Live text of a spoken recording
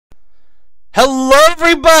Hello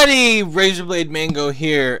everybody! Razorblade Mango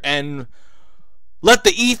here, and let the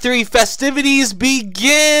E3 festivities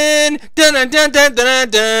begin! Dun dun dun dun dun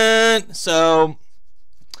dun! So,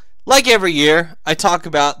 like every year, I talk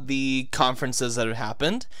about the conferences that have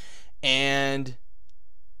happened, and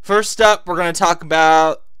first up, we're going to talk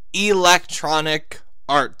about Electronic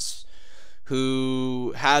Arts,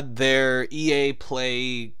 who had their EA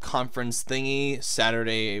Play conference thingy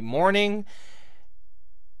Saturday morning.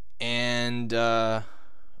 And,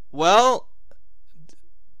 well,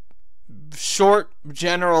 short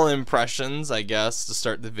general impressions, I guess, to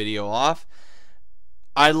start the video off.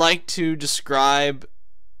 I'd like to describe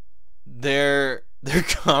their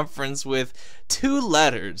conference with two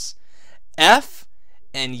letters, F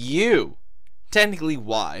and U. Technically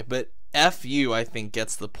Y, but FU, I think,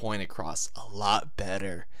 gets the point across a lot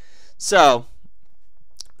better. So,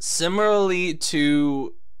 similarly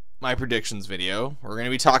to my predictions video, we're going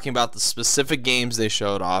to be talking about the specific games they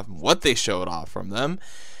showed off, what they showed off from them,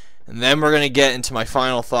 and then we're going to get into my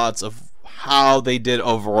final thoughts of how they did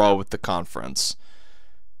overall with the conference.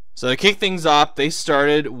 So to kick things off, they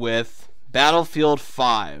started with Battlefield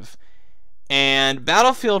 5, and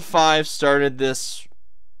Battlefield 5 started this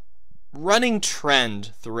running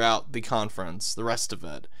trend throughout the conference, the rest of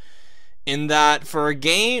it, in that for a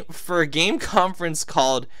game conference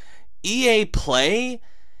called EA Play,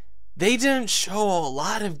 they didn't show a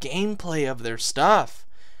lot of gameplay of their stuff.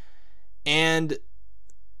 And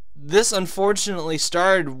this unfortunately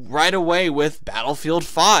started right away with Battlefield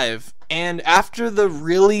 5. And after the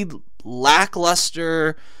really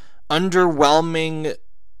lackluster, underwhelming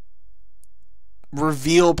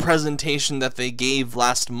reveal presentation that they gave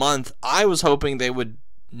last month, I was hoping they would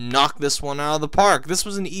knock this one out of the park. This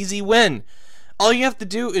was an easy win. All you have to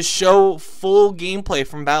do is show full gameplay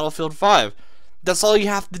from Battlefield 5. That's all you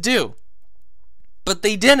have to do. But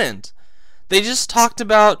they didn't. They just talked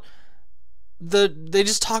about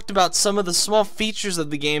some of the small features of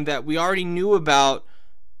the game that we already knew about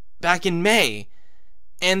back in May.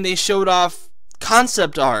 And they showed off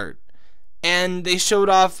concept art. And they showed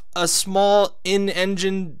off a small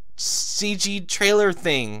in-engine CG trailer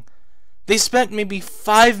thing. They spent maybe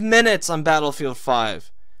 5 minutes on Battlefield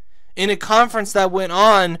 5 in a conference that went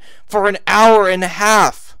on for an hour and a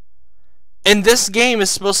half. And this game is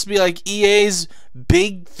supposed to be like EA's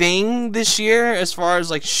big thing this year as far as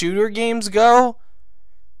like shooter games go?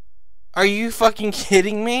 Are you fucking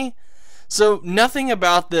kidding me? So nothing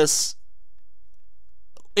about this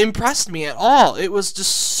impressed me at all. It was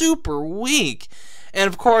just super weak. And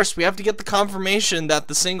of course, we have to get the confirmation that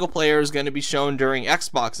the single player is going to be shown during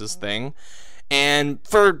Xbox's thing. And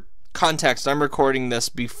for context, I'm recording this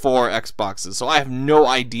before Xbox's, so I have no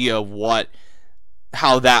idea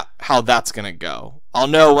how that's gonna go. I'll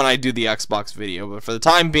know when I do the Xbox video, but for the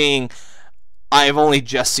time being, I've only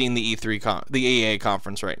just seen the the EA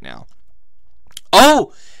conference right now.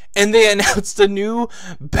 Oh, and they announced a new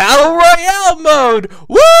Battle Royale mode!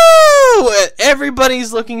 Woo!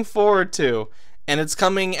 Everybody's looking forward to, and it's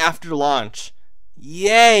coming after launch.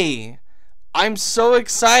 Yay! I'm so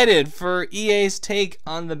excited for EA's take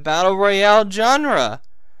on the Battle Royale genre.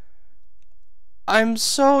 I'm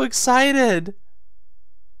so excited.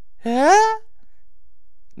 Yeah?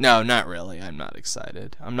 No, not really. I'm not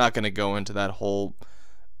excited. I'm not going to go into that whole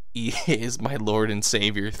EA is my Lord and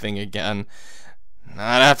Savior thing again.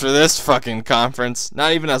 Not after this fucking conference.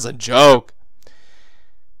 Not even as a joke.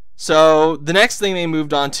 So, the next thing they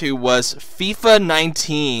moved on to was FIFA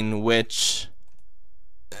 19, which...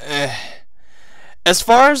 as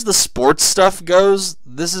far as the sports stuff goes,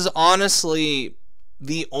 this is honestly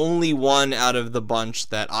the only one out of the bunch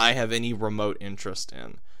that I have any remote interest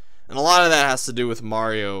in. And a lot of that has to do with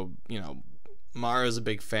Mario. You know, Mario's a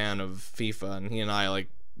big fan of FIFA, and he and I, like,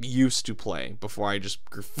 used to play before I just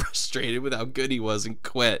grew frustrated with how good he was and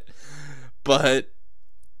quit. But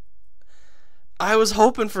I was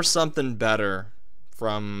hoping for something better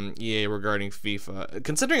from EA regarding FIFA.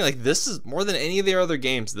 Considering, like, this is more than any of their other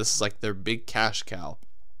games, this is, like, their big cash cow.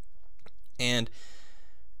 And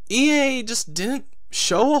EA just didn't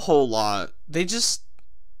show a whole lot. They just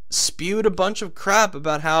spewed a bunch of crap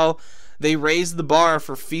about how they raise the bar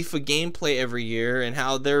for FIFA gameplay every year and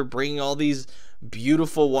how they're bringing all these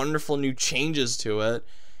beautiful, wonderful new changes to it.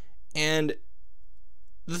 And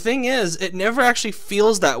the thing is, it never actually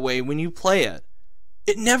feels that way when you play it.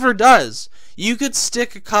 It never does. You could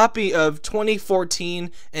stick a copy of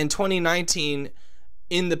 2014 and 2019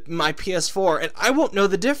 in my PS4 and I won't know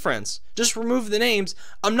the difference. Just remove the names.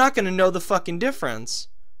 I'm not going to know the fucking difference.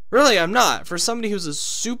 Really, I'm not. For somebody who's a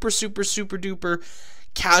super duper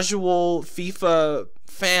casual FIFA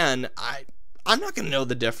fan, I'm not going to know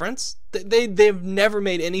the difference. They've never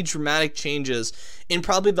made any dramatic changes in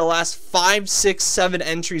probably the last 5, 6, 7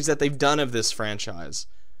 entries that they've done of this franchise.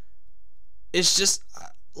 It's just,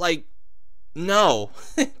 like, no.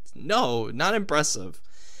 No, not impressive.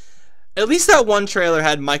 At least that one trailer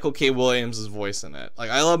had Michael K. Williams' voice in it.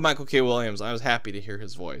 Like, I love Michael K. Williams. I was happy to hear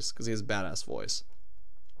his voice, because he has a badass voice.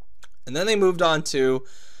 And then they moved on to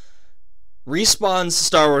Respawn's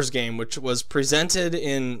Star Wars game, which was presented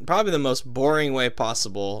in probably the most boring way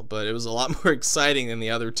possible, but it was a lot more exciting than the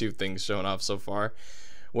other two things shown off so far,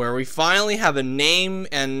 where we finally have a name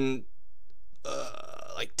and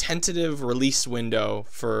like tentative release window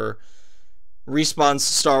for Respawn's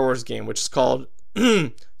Star Wars game, which is called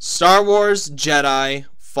Star Wars Jedi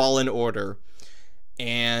Fallen Order.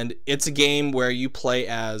 And it's a game where you play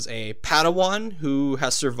as a Padawan who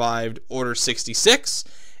has survived Order 66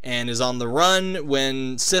 and is on the run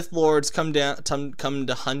when Sith Lords come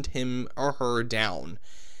to hunt him or her down.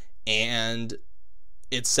 And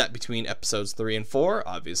it's set between episodes 3 and 4,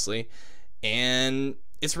 obviously. And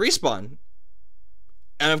it's Respawn.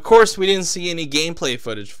 And of course, we didn't see any gameplay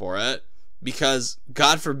footage for it, because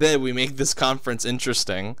God forbid we make this conference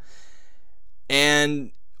interesting.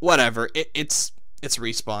 And whatever, it's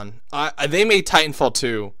Respawn. They made Titanfall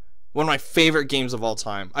 2, one of my favorite games of all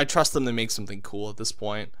time. I trust them to make something cool at this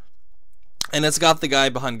point. And it's got the guy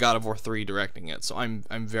behind God of War 3 directing it, so I'm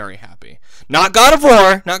very happy. Not God of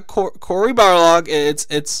War, not Cory Barlog.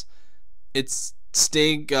 It's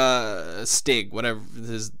Stig, whatever it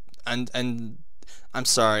is. And I'm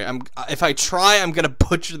sorry. If I try, I'm gonna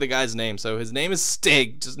butcher the guy's name. So his name is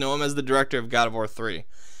Stig. Just know him as the director of God of War 3.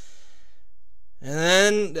 And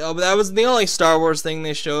then that was the only Star Wars thing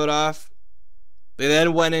they showed off. They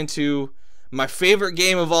then went into my favorite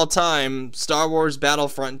game of all time, Star Wars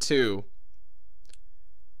Battlefront 2.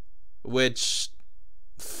 Which,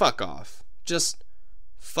 fuck off. Just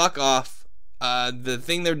fuck off. The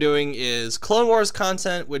thing they're doing is Clone Wars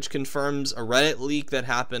content, which confirms a Reddit leak that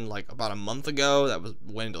happened like about a month ago that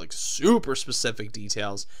went into like super specific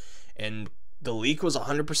details, and the leak was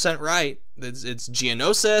 100% right. It's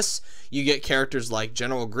Geonosis. You get characters like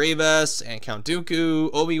General Grievous and Count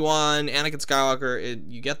Dooku, Obi-Wan, Anakin Skywalker.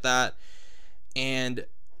 You get that, and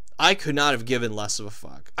I could not have given less of a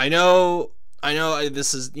fuck. I know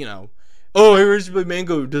this is, oh, Irreversible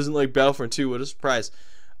Mango doesn't like Battlefront 2. What a surprise.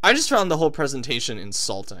 I just found the whole presentation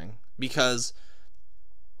insulting, because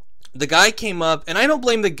the guy came up, and I don't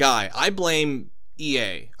blame the guy. I blame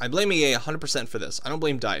EA. I blame EA 100% for this. I don't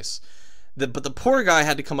blame DICE. But the poor guy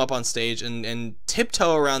had to come up on stage and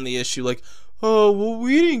tiptoe around the issue like, oh, well,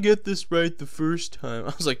 we didn't get this right the first time.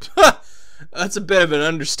 I was like, ha! That's a bit of an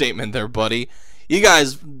understatement there, buddy. You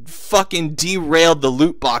guys fucking derailed the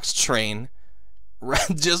loot box train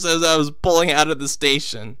just as I was pulling out of the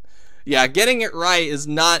station. Yeah, getting it right is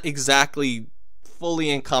not exactly fully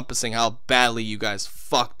encompassing how badly you guys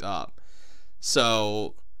fucked up.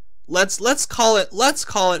 So let's call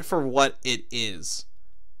it for what it is.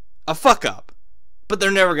 A fuck up. But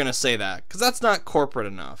they're never gonna say that, because that's not corporate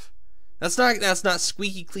enough. That's not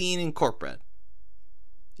squeaky clean and corporate.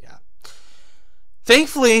 Yeah.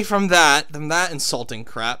 Thankfully, from that insulting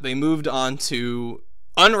crap, they moved on to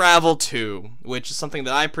Unravel 2, which is something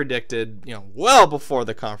that I predicted, well before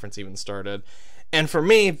the conference even started. And for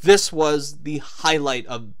me, this was the highlight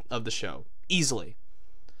of the show. Easily.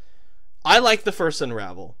 I like the first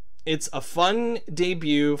Unravel. It's a fun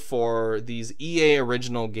debut for these EA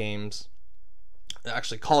original games. They're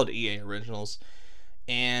actually called EA Originals.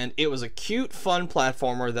 And it was a cute, fun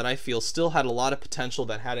platformer that I feel still had a lot of potential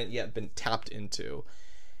that hadn't yet been tapped into.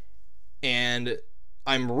 And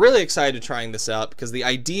I'm really excited trying this out, because the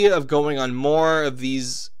idea of going on more of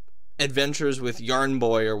these adventures with Yarn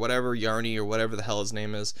Boy or whatever, Yarny or whatever the hell his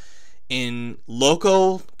name is, in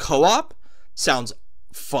local co-op sounds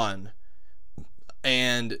fun.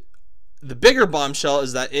 And the bigger bombshell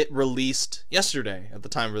is that it released yesterday at the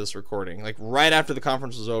time of this recording, like right after the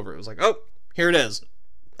conference was over. It was like, oh, here it is,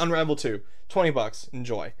 Unravel 2, $20,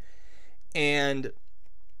 enjoy. And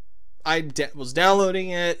I was downloading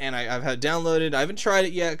it, and I've had it downloaded. I haven't tried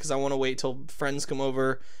it yet because I want to wait till friends come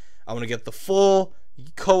over. I want to get the full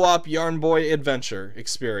co-op Yarn Boy adventure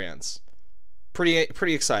experience. Pretty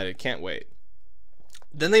excited, can't wait.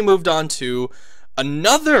 Then they moved on to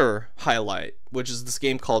another highlight, which is this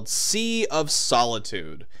game called Sea of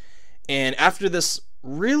Solitude. And after this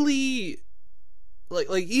really, like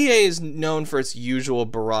EA is known for its usual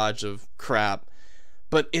barrage of crap,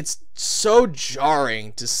 but it's so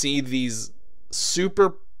jarring to see these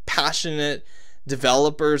super passionate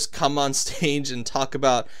developers come on stage and talk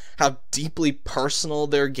about how deeply personal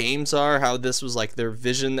their games are, how this was like their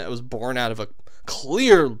vision that was born out of a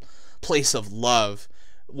clear place of love.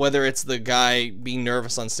 Whether it's the guy being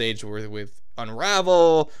nervous on stage with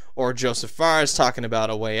Unravel, or Joseph Fares talking about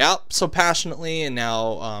A Way Out so passionately, and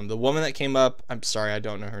now the woman that came up, I'm sorry, I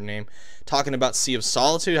don't know her name, talking about Sea of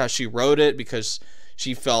Solitude, how she wrote it because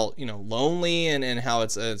she felt, you know, lonely, and how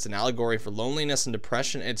it's an allegory for loneliness and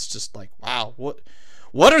depression. It's just like, wow,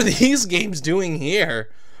 what are these games doing here?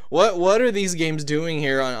 What are these games doing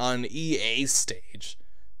here on EA's stage?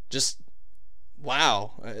 Just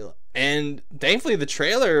wow. And thankfully the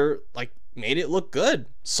trailer like made it look good,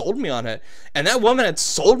 sold me on it, and that woman had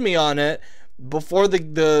sold me on it before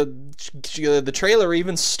the trailer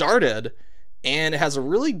even started. And it has a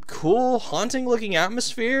really cool, haunting looking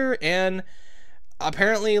atmosphere, and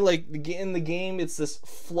apparently like in the game it's this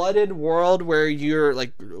flooded world where you're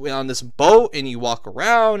like on this boat and you walk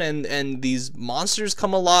around, and these monsters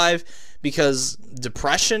come alive because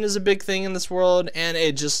depression is a big thing in this world. And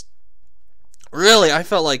it just really, I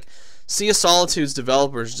felt like Sea of Solitude's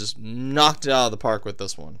developers just knocked it out of the park with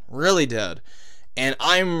this one. Really did. And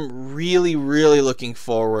I'm really, really looking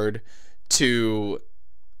forward to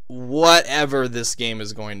whatever this game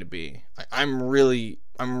is going to be. I'm really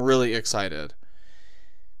excited.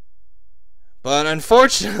 But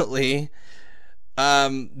unfortunately,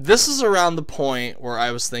 this is around the point where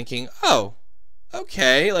I was thinking, oh,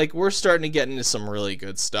 okay, like we're starting to get into some really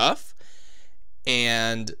good stuff.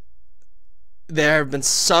 And there have been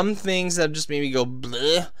some things that just made me go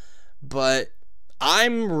bleh, but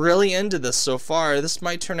I'm really into this so far. This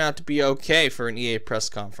might turn out to be okay for an EA press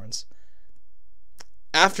conference.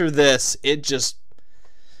 After this, it just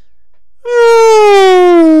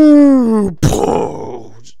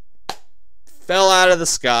fell out of the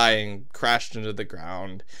sky and crashed into the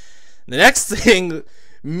ground. The next thing,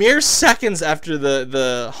 mere seconds after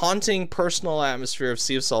the haunting personal atmosphere of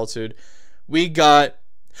Sea of Solitude, we got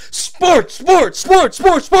sports with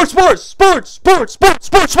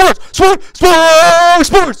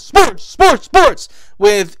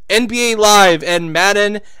NBA Live and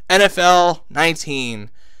Madden NFL 19.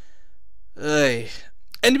 Ugh.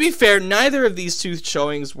 And to be fair, neither of these two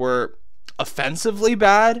showings were offensively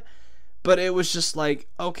bad, but it was just like,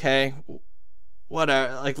 okay,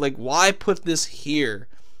 whatever. Like why put this here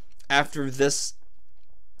after this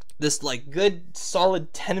like good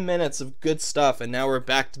solid 10 minutes of good stuff, and now we're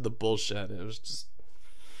back to the bullshit. It was just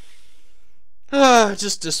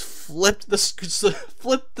flipped the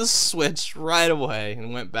switch right away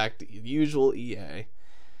and went back to the usual EA.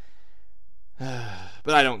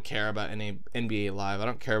 But I don't care about any NBA Live. I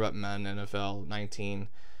don't care about Madden NFL 19.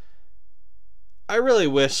 I really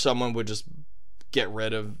wish someone would just get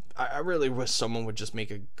rid of... I really wish someone would just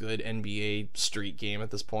make a good NBA Street game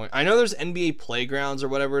at this point. I know there's NBA Playgrounds or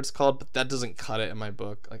whatever it's called, but that doesn't cut it in my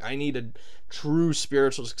book. Like, I need a true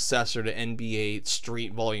spiritual successor to NBA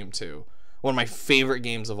Street Volume 2. One of my favorite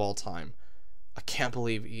games of all time. I can't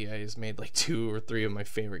believe EA has made like 2 or 3 of my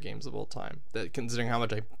favorite games of all time. That, considering how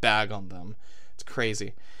much I bag on them. It's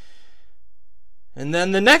crazy. And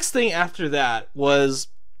then the next thing after that was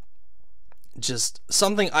just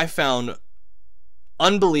something I found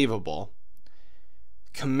unbelievable.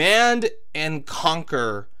 Command and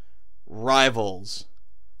Conquer Rivals.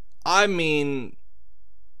 I mean,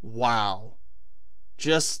 wow.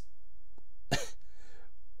 Just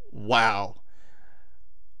wow.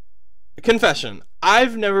 Confession,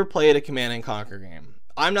 I've never played a Command and Conquer game.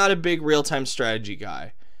 I'm not a big real-time strategy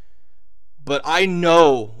guy. But I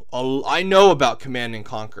know about Command and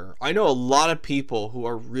Conquer. I know a lot of people who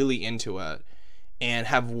are really into it and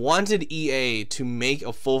have wanted EA to make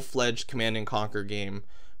a full-fledged Command and Conquer game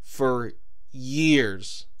for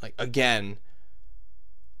years. Like, again.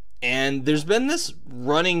 And there's been this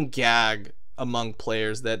running gag among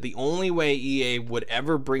players that the only way EA would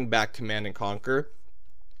ever bring back Command and Conquer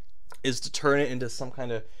is to turn it into some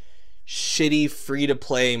kind of shitty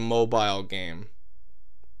free-to-play mobile game.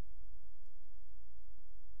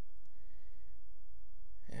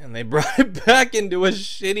 And they brought it back into a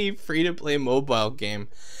shitty free-to-play mobile game.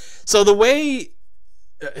 So the way...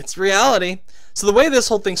 It's reality. So the way this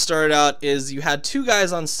whole thing started out is you had 2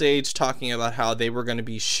 guys on stage talking about how they were going to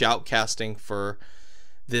be shoutcasting for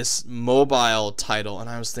this mobile title. And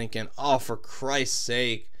I was thinking, oh, for Christ's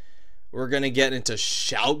sake, we're going to get into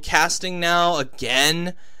shoutcasting now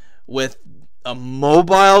again with a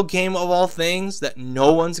mobile game of all things that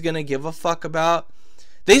no one's going to give a fuck about.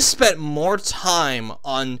 They spent more time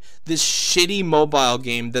on this shitty mobile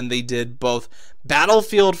game than they did both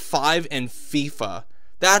Battlefield 5 and FIFA.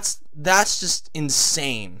 That's just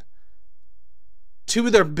insane. two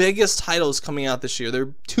of their biggest titles coming out this year,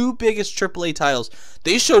 their two biggest AAA titles,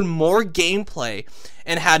 they showed more gameplay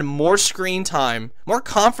and had more screen time, more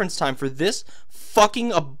conference time for this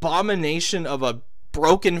fucking abomination of a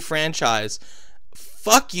broken franchise.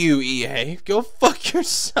 Fuck you, EA. Go fuck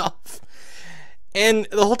yourself. And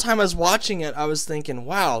the whole time I was watching it, I was thinking,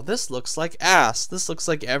 wow, this looks like ass. This looks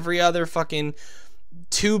like every other fucking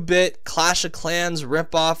 2-bit Clash of Clans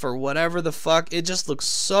ripoff or whatever the fuck. It just looks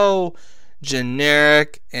so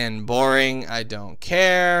generic and boring. I don't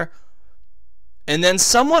care. And then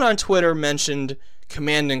someone on Twitter mentioned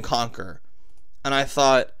Command and Conquer. And I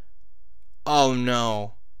thought, oh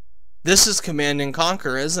no. This is Command and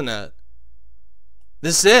Conquer, isn't it?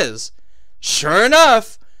 This is. Sure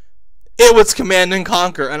enough, it was Command and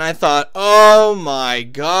Conquer. And I thought, oh my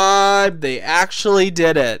god, they actually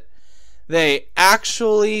did it. They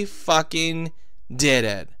actually fucking did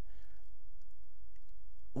it.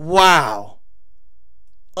 Wow.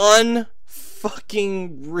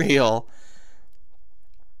 Unfucking real.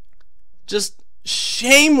 Just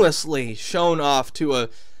shamelessly shown off to a,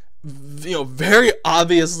 very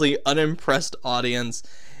obviously unimpressed audience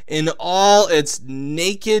in all its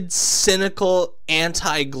naked, cynical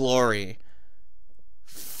anti-glory.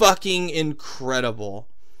 Fucking incredible.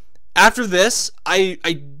 After this, I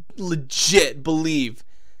legit believe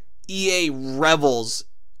EA revels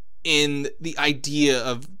in the idea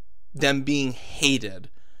of them being hated.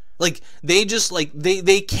 Like, they just, like,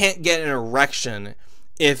 they can't get an erection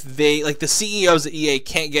if they, like, the CEOs at EA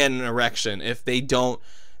can't get an erection if they don't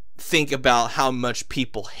think about how much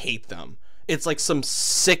people hate them. It's like some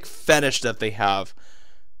sick fetish that they have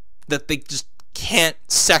that they just can't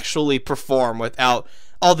sexually perform without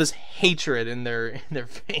all this hatred in their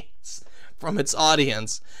face from its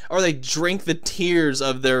audience, or they drink the tears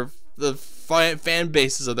of the fan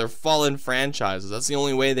bases of their fallen franchises. That's the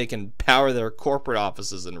only way they can power their corporate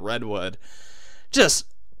offices in Redwood. Just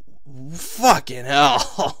fucking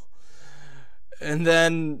hell. And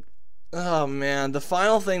then, oh man, the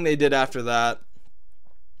final thing they did after that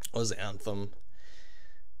was Anthem.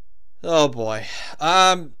 Oh boy.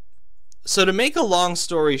 So to make a long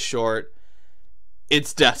story short,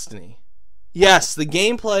 it's Destiny. Yes, the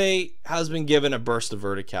gameplay has been given a burst of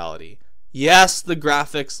verticality. Yes, the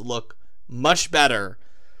graphics look much better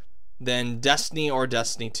than Destiny or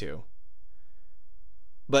Destiny 2.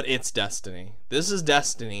 But it's Destiny. This is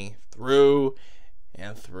Destiny through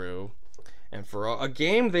and through. And for a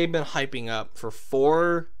game they've been hyping up for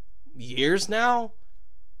 4 years now,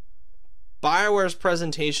 BioWare's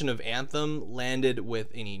presentation of Anthem landed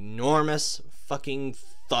with an enormous fucking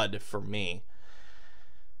thud for me.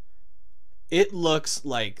 It looks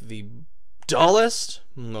like the dullest,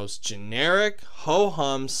 most generic,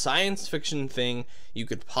 ho-hum science fiction thing you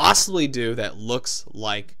could possibly do that looks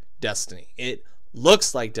like Destiny. It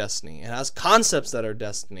looks like Destiny. It has concepts that are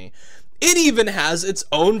Destiny. It even has its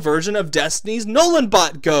own version of Destiny's Nolan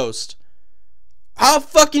bot Ghost. How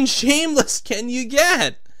fucking shameless can you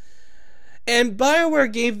get? And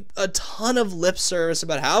BioWare gave a ton of lip service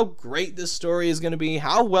about how great this story is going to be,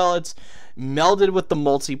 how well it's melded with the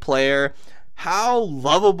multiplayer, how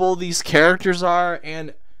lovable these characters are,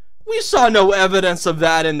 and we saw no evidence of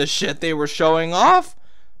that in the shit they were showing off.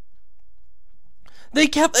 They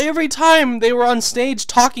kept, every time they were on stage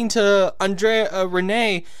talking to Andrea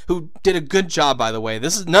Renee, who did a good job, by the way.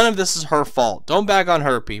 None of this is her fault. Don't bag on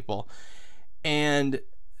her, people. And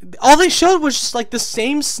all they showed was just like the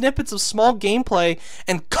same snippets of small gameplay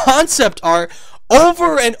and concept art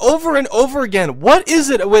over and over and over again. What is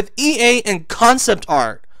it with EA and concept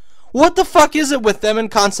art? What the fuck is it with them and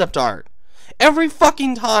concept art? Every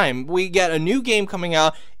fucking time we get a new game coming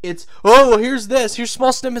out, it's, oh, well, here's this, here's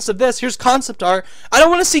small snippets of this, here's concept art. I don't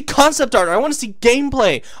want to see concept art, I want to see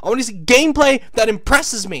gameplay. I want to see gameplay that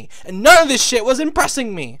impresses me. And none of this shit was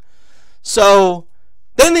impressing me. So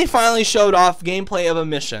then they finally showed off gameplay of a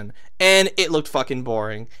mission, and it looked fucking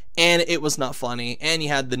boring, and it was not funny, and you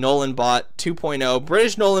had the Nolan Bot 2.0,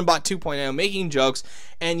 British Nolan Bot 2.0, making jokes,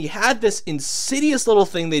 and you had this insidious little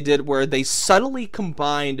thing they did where they subtly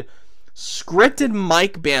combined scripted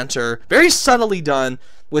mic banter, very subtly done,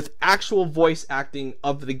 with actual voice acting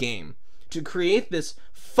of the game, to create this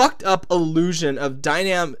fucked up illusion of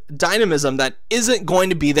dynamism that isn't going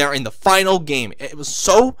to be there in the final game. It was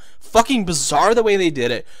so fucking bizarre the way they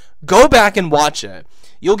did it. Go back and watch it.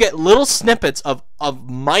 You'll get little snippets of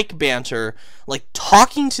mic banter, like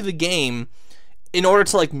talking to the game, in order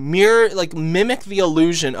to mimic the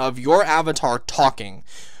illusion of your avatar talking.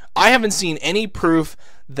 I haven't seen any proof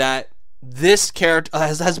that this character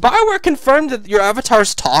has BioWare confirmed that your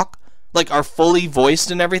avatars talk, like are fully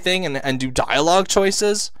voiced and everything, and do dialogue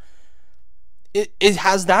choices. It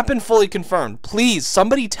has that been fully confirmed? Please,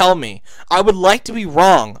 somebody tell me. I would like to be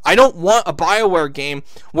wrong. I don't want a BioWare game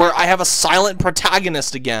where I have a silent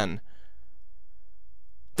protagonist again.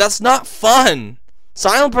 That's not fun.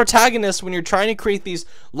 Silent protagonists, when you're trying to create these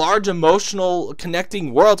large emotional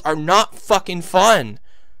connecting worlds, are not fucking fun.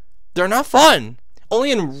 They're not fun.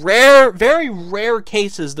 Only in rare, very rare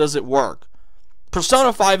cases does it work.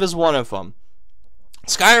 Persona 5 is one of them.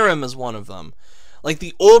 Skyrim is one of them. Like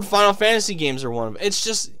the old Final Fantasy games are one of them. It's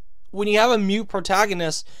just, when you have a mute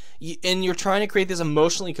protagonist and you're trying to create this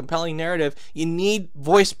emotionally compelling narrative, you need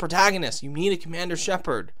voiced protagonists. You need a Commander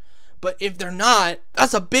Shepard. But if they're not,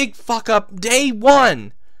 that's a big fuck up day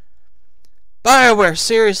one. BioWare,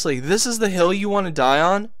 seriously, this is the hill you want to die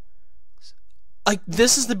on? Like,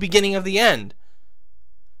 this is the beginning of the end.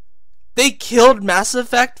 They killed Mass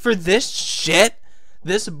Effect for this shit?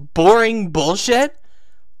 This boring bullshit?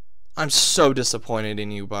 I'm so disappointed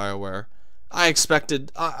in you, BioWare. I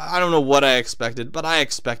don't know what I expected, but I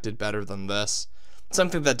expected better than this.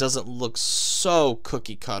 Something that doesn't look so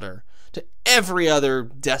cookie cutter to every other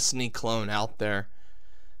Destiny clone out there.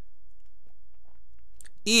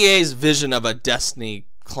 EA's vision of a Destiny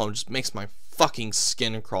clone just makes my fucking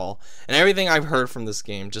skin crawl. And everything I've heard from this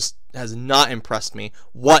game just has not impressed me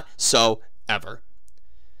whatsoever.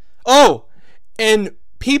 Oh, and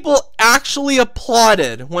people actually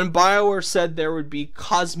applauded when BioWare said there would be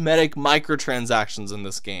cosmetic microtransactions in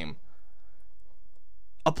this game.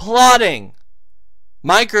 Applauding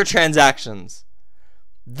microtransactions.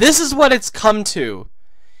 This is what it's come to.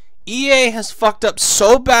 EA has fucked up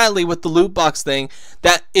so badly with the loot box thing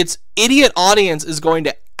that its idiot audience is going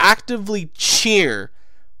to actively cheer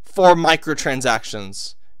for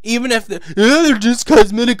microtransactions. Even if they're just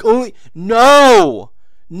cosmetic only. No!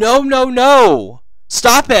 No, no, no!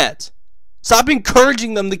 Stop it! Stop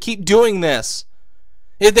encouraging them to keep doing this.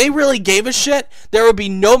 If they really gave a shit, there would be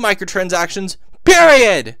no microtransactions,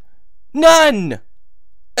 period! None!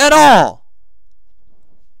 At all!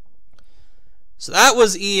 So that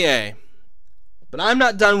was EA. But I'm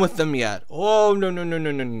not done with them yet. Oh, no, no, no,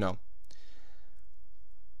 no, no, no.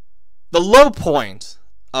 The low point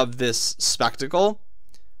of this spectacle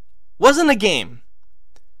wasn't a game.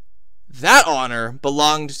 That honor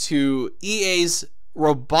belonged to EA's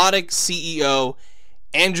robotic CEO,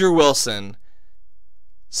 Andrew Wilson,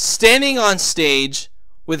 standing on stage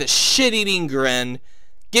with a shit-eating grin,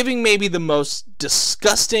 giving maybe the most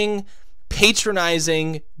disgusting,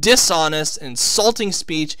 patronizing, dishonest, insulting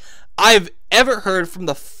speech I've ever heard from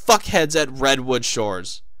the fuckheads at Redwood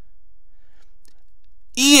Shores.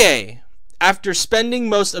 EA, after spending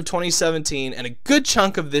most of 2017 and a good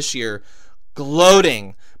chunk of this year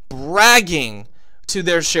gloating, bragging to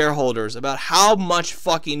their shareholders about how much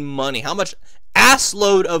fucking money, how much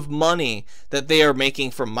assload of money that they are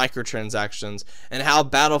making from microtransactions, and how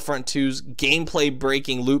Battlefront 2's gameplay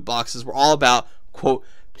breaking loot boxes were all about, quote,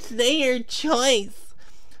 player choice.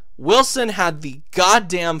 Wilson had the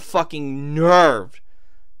goddamn fucking nerve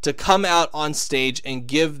to come out on stage and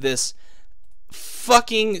give this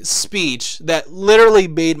fucking speech that literally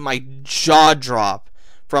made my jaw drop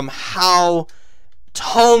from how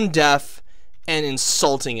tone deaf and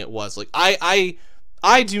insulting it was. Like, I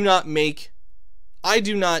do not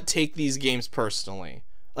take these games personally.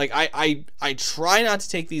 Like, I try not to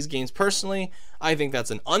take these games personally. I think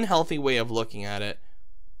that's an unhealthy way of looking at it.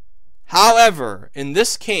 However, in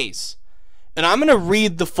this case, and I'm gonna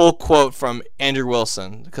read the full quote from Andrew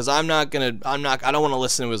Wilson because I don't want to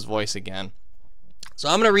listen to his voice again. So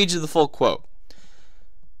I'm gonna read you the full quote.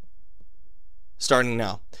 Starting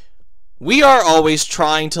now. We are always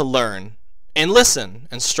trying to learn and listen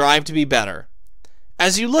and strive to be better.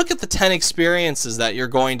 As you look at the 10 experiences that you're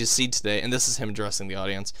going to see today, and this is him addressing the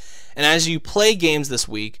audience, and as you play games this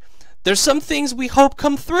week, there's some things we hope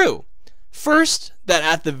come through. First, that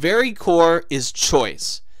at the very core is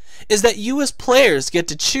choice. Is that you as players get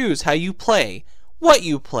to choose how you play, what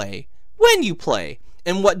you play, when you play,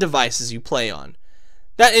 and what devices you play on.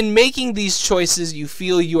 That in making these choices you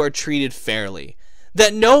feel you are treated fairly.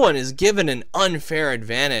 That no one is given an unfair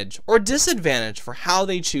advantage or disadvantage for how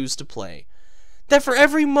they choose to play. That for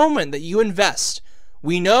every moment that you invest,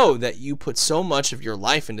 we know that you put so much of your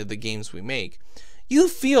life into the games we make. You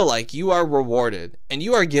feel like you are rewarded and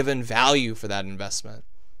you are given value for that investment.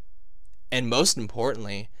 And most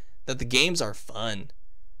importantly, that the games are fun,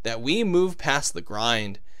 that we move past the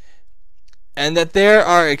grind, and that there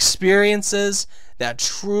are experiences that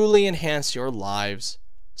truly enhance your lives.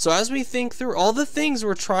 So as we think through all the things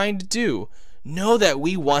we're trying to do, know that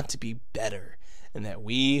we want to be better and that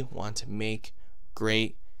we want to make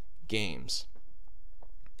great games.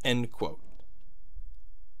 End quote.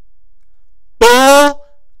 bull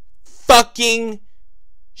fucking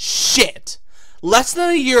shit. Less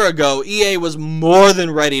than a year ago, EA was more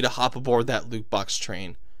than ready to hop aboard that loot box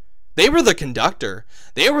train. They were the conductor.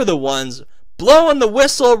 They were the ones blowing the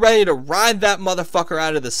whistle, ready to ride that motherfucker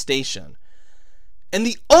out of the station. And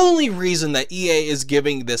the only reason that EA is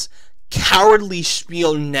giving this cowardly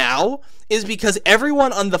spiel now is because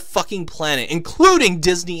everyone on the fucking planet, including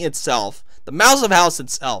Disney itself, the Mouse of House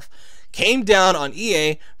itself, came down on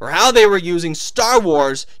EA for how they were using Star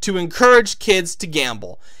Wars to encourage kids to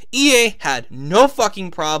gamble. EA had no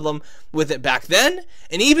fucking problem with it back then,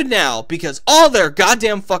 and even now, because all their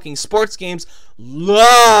goddamn fucking sports games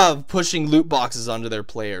love pushing loot boxes onto their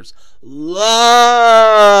players.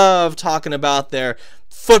 Love talking about their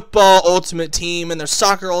football ultimate team and their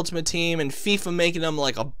soccer ultimate team, and FIFA making them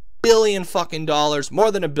like $1 billion fucking dollars,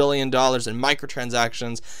 more than $1 billion in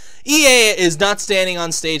microtransactions. EA is not standing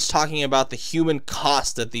on stage talking about the human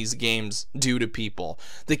cost that these games do to people.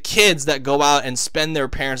 The kids that go out and spend their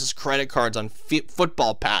parents' credit cards on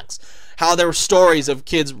football packs. How there were stories of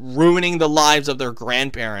kids ruining the lives of their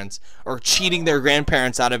grandparents or cheating their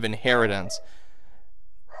grandparents out of inheritance.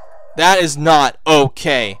 That is not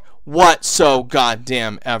okay. What so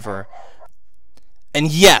goddamn ever.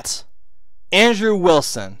 And yet, Andrew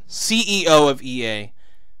Wilson, CEO of EA,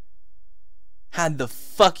 had the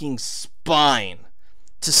fucking spine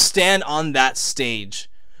to stand on that stage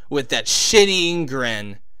with that shit-eating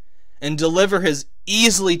grin and deliver his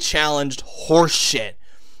easily challenged horseshit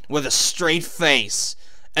with a straight face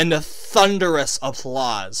and a thunderous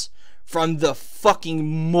applause from the fucking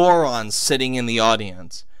morons sitting in the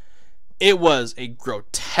audience. It was a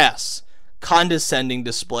grotesque, condescending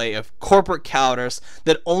display of corporate cowardice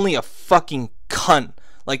that only a fucking cunt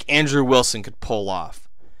like Andrew Wilson could pull off.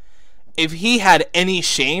 If he had any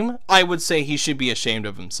shame, I would say he should be ashamed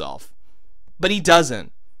of himself. But he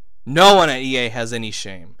doesn't. No one at EA has any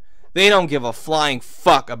shame. They don't give a flying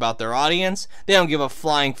fuck about their audience. They don't give a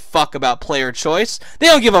flying fuck about player choice. They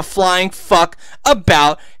don't give a flying fuck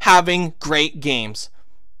about having great games.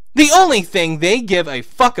 The only thing they give a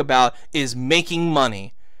fuck about is making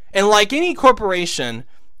money. And like any corporation,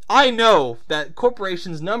 I know that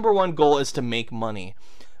corporations' #1 goal is to make money.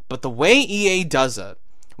 But the way EA does it,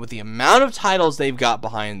 with the amount of titles they've got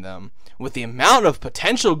behind them, with the amount of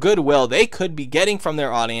potential goodwill they could be getting from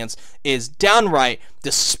their audience, is downright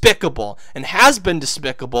despicable and has been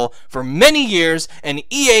despicable for many years, and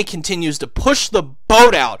EA continues to push the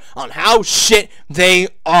boat out on how shit they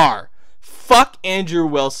are. Fuck Andrew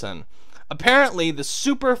Wilson. Apparently, the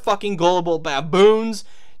super fucking gullible baboons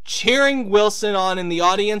cheering Wilson on in the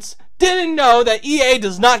audience didn't know that EA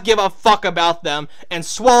does not give a fuck about them and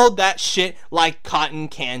swallowed that shit like cotton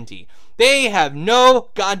candy. They have no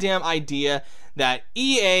goddamn idea that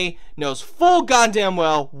EA knows full goddamn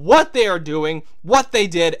well what they are doing, what they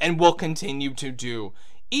did, and will continue to do.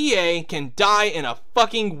 EA can die in a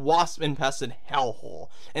fucking wasp-infested hellhole,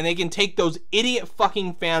 and they can take those idiot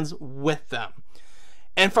fucking fans with them.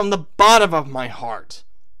 And from the bottom of my heart,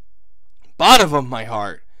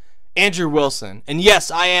 Andrew Wilson, and yes,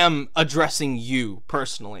 I am addressing you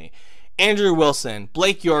personally, Andrew Wilson,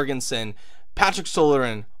 Blake Jorgensen, Patrick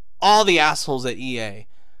Solerin, all the assholes at EA,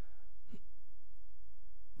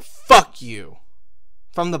 fuck you.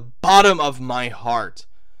 From the bottom of my heart.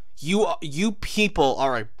 You people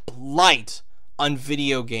are a blight on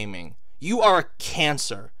video gaming. You are a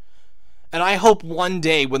cancer. And I hope one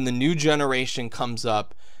day when the new generation comes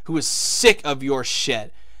up, who is sick of your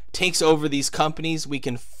shit, takes over these companies, we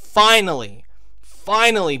can finally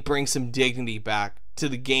bring some dignity back to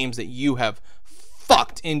the games that you have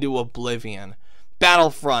fucked into oblivion.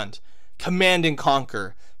 Battlefront, Command &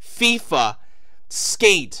 Conquer, FIFA,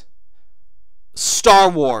 Skate, Star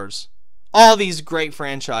Wars, all these great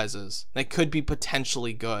franchises that could be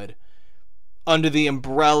potentially good under the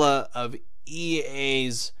umbrella of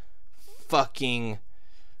EA's fucking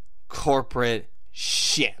corporate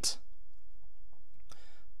shit.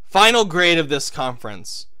 Final grade of this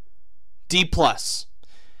conference, D+. A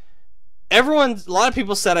lot of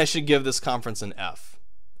people said I should give this conference an F.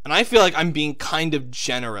 And I feel like I'm being kind of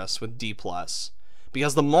generous with D+.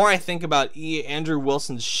 Because the more I think about Andrew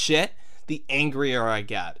Wilson's shit, the angrier I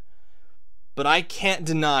get. But I can't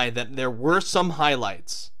deny that there were some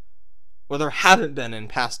highlights, where there haven't been in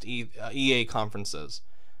past EA conferences.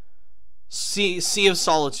 Sea of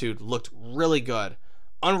Solitude looked really good.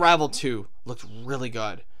 Unravel 2 looked really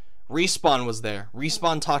good. Respawn was there.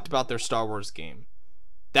 Respawn talked about their Star Wars game.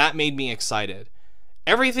 That made me excited.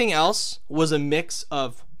 Everything else was a mix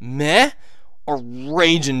of meh or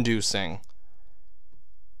rage-inducing.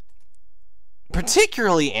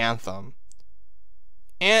 Particularly Anthem.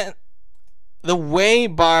 And the way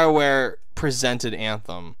BioWare presented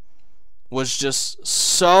Anthem was just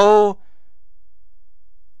so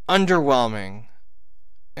underwhelming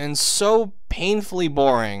and so painfully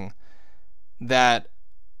boring that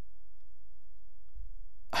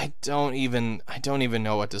I don't even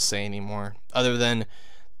know what to say anymore, other than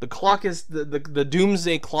the clock is the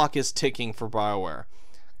doomsday clock is ticking for BioWare,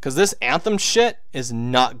 because this Anthem shit is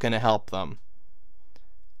not gonna help them.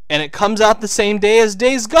 And it comes out the same day as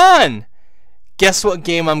Days Gone. Guess what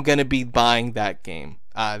game I'm gonna be buying that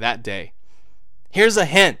day? Here's a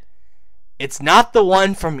hint. It's not the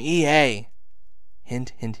one from EA.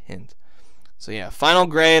 Hint, hint, hint. So yeah, final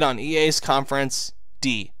grade on EA's conference,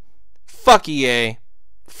 D. Fuck EA.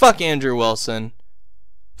 Fuck Andrew Wilson.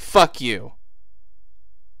 Fuck you.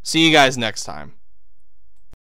 See you guys next time.